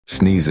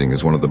Sneezing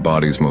is one of the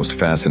body's most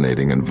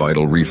fascinating and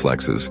vital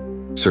reflexes,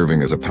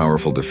 serving as a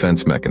powerful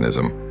defense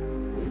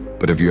mechanism.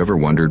 But have you ever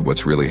wondered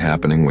what's really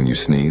happening when you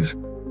sneeze?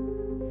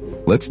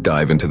 Let's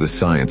dive into the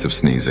science of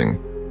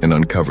sneezing and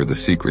uncover the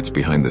secrets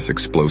behind this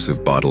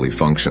explosive bodily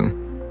function.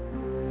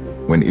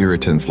 When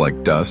irritants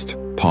like dust,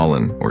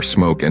 pollen, or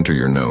smoke enter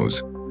your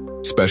nose,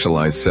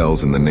 specialized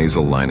cells in the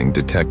nasal lining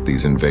detect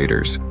these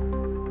invaders.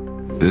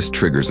 This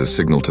triggers a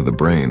signal to the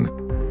brain,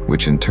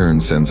 which in turn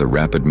sends a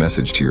rapid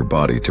message to your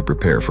body to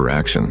prepare for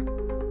action.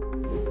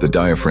 The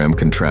diaphragm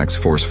contracts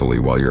forcefully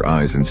while your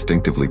eyes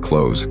instinctively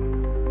close,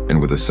 and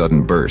with a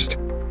sudden burst,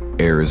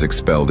 air is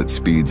expelled at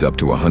speeds up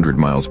to 100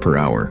 miles per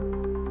hour.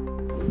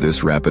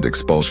 This rapid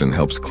expulsion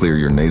helps clear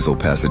your nasal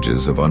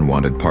passages of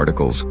unwanted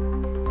particles,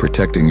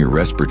 protecting your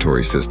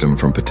respiratory system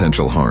from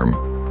potential harm.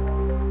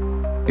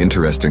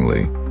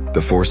 Interestingly,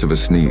 the force of a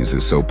sneeze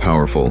is so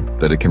powerful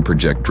that it can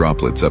project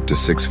droplets up to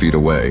 6 feet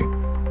away,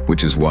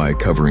 which is why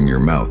covering your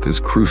mouth is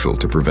crucial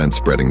to prevent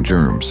spreading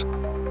germs.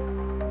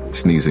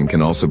 Sneezing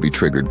can also be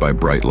triggered by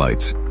bright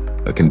lights,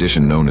 a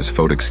condition known as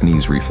photic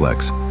sneeze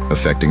reflex,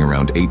 affecting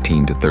around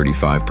 18 to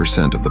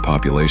 35% of the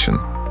population.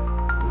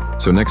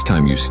 So next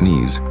time you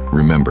sneeze,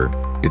 remember,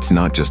 it's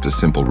not just a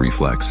simple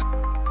reflex.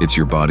 It's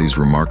your body's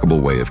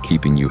remarkable way of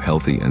keeping you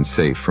healthy and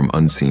safe from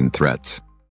unseen threats.